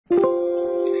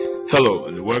Hello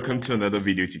and welcome to another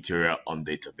video tutorial on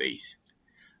database.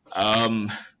 Um,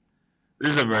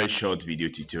 this is a very short video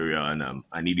tutorial and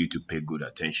I need you to pay good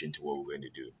attention to what we're going to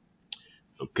do.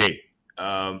 Okay,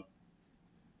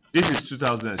 this is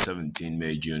 2017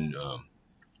 May June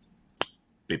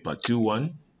paper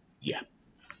 2-1. Yeah.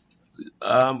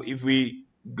 If we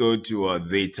go to our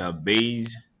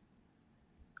database,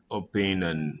 open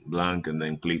and blank and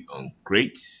then click on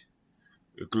create,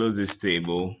 we close this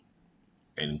table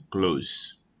and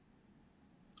close.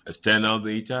 External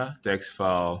data, text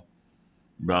file,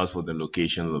 browse for the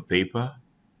location of the paper,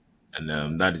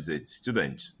 and that is it.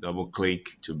 Student, double click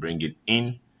to bring it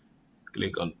in,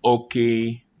 click on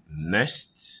OK,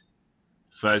 next.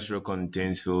 First row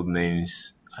contains field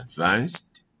names,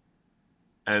 advanced,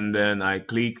 and then I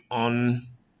click on,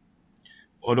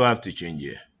 what do I have to change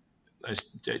here?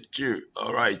 Let's check through.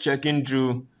 All right, checking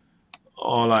through.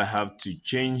 All I have to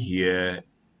change here,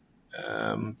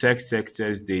 text,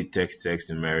 date,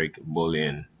 text, numeric,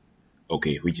 Boolean.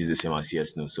 Okay, which is the same as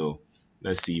yes, no. So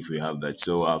let's see if we have that.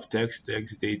 So I have text,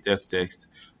 date, text.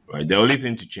 Right. The only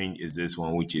thing to change is this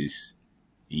one, which is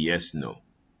yes, no.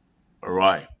 All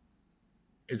right.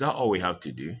 Is that all we have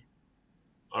to do?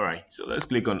 All right. So let's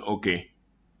click on OK.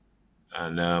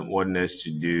 And what next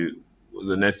to do? What's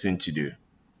the next thing to do?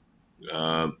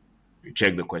 We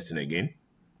check the question again.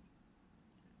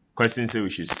 Question says we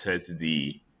should set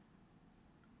the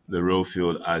row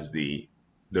field as the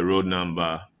row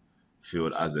number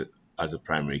field as a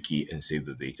primary key and save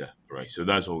the data. All right, so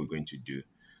that's what we're going to do.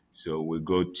 So we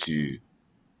go to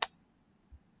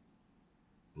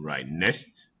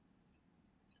next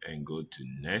and go to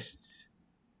next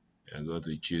and go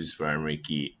to choose primary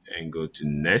key and go to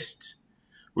next.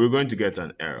 We're going to get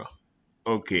an error.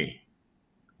 Okay,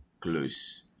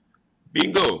 close.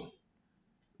 Bingo,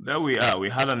 there we are. We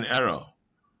had an error.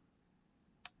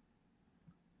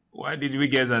 Why did we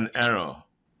get an error?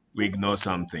 We ignore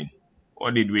something.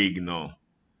 What did we ignore?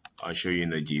 I'll show you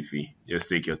in a jiffy. Just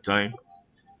take your time.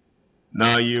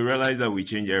 Now you realize that we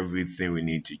changed everything we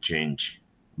need to change,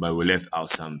 but we left out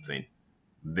something.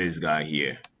 This guy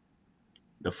here,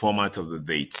 the format of the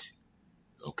date.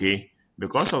 Okay,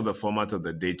 because of the format of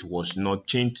the date was not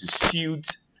changed to suit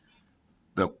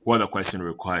what the question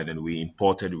required, and we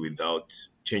imported without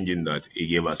changing that, it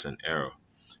gave us an error.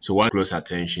 So one close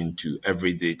attention to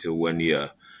every data when you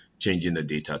are changing the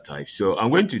data type. So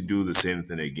I'm going to do the same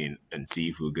thing again and see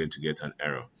if we're going to get an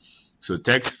error. So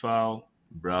text file,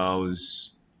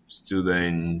 browse,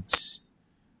 students,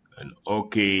 and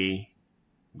OK,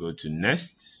 go to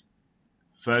next.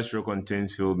 First row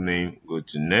contains field name, go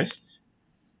to next.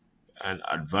 And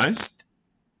advanced,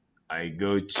 I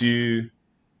go to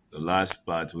the last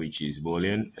part, which is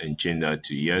Boolean, and change that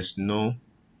to yes, no.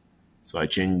 So I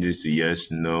change this to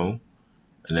yes, no.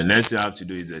 And the next thing I have to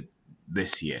do is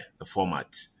this here, the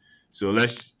format. So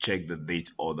let's check the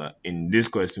date order. In this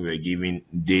question, we are giving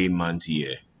day, month,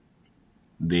 year.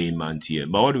 Day, month, year.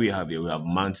 But what do we have here? We have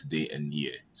month, day, and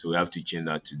year. So we have to change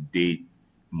that to day,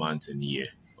 month, and year.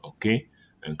 Okay?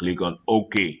 And click on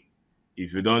OK.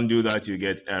 If you don't do that, you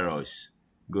get errors.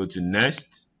 Go to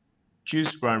next.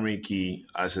 Choose primary key.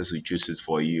 Access will choose it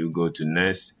for you. Go to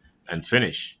next and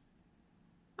finish.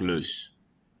 Close.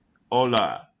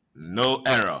 Hola. No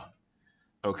error.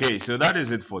 Okay, so that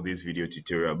is it for this video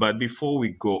tutorial. But before we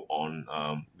go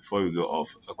on, before we go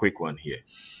off, a quick one here.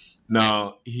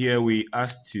 Now here we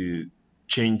asked to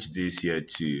change this here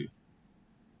to,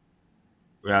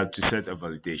 we have to set a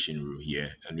validation rule here,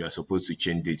 and we are supposed to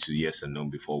change it to yes and no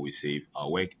before we save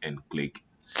our work and click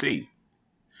save.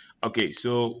 Okay,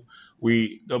 so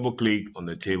we double click on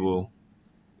the table,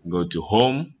 go to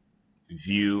home,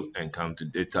 view, and come to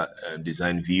data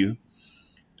design view,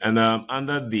 and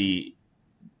under the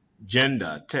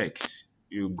gender text,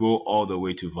 you go all the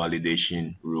way to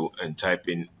validation rule and type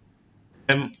in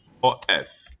M or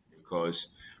F,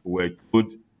 because we're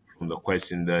told from the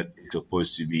question that it's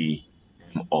supposed to be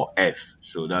M or F.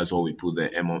 So that's what we put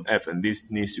the M or F, and this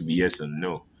needs to be yes and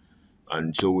no.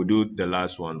 And so we do the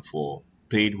last one for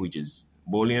paid, which is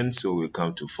Boolean. So we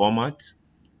come to format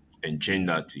and change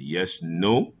that to yes,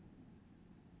 no.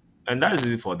 And that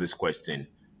is it for this question.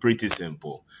 Pretty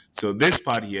simple. So this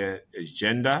part here is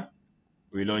gender.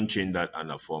 We don't change that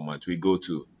under format. We go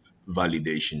to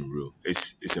validation rule.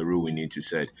 It's a rule we need to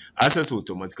set. Access will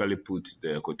automatically put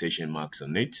the quotation marks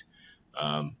on it,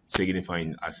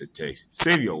 signifying as a text.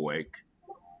 Save your work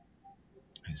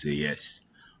and say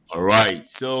yes. All right,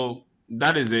 so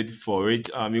that is it for it.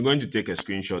 You're going to take a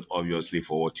screenshot, obviously,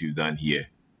 for what you've done here.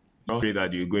 Pray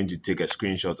that you're going to take a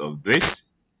screenshot of this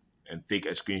and take a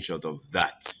screenshot of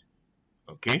that.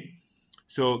 Okay,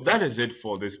 So that is it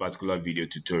for this particular video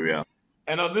tutorial.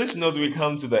 And on this note, we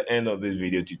come to the end of this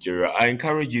video tutorial. I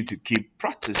encourage you to keep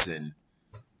practicing,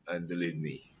 and believe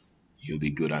me, you'll be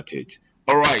good at it.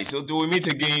 All right, so till we meet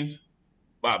again,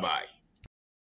 bye bye.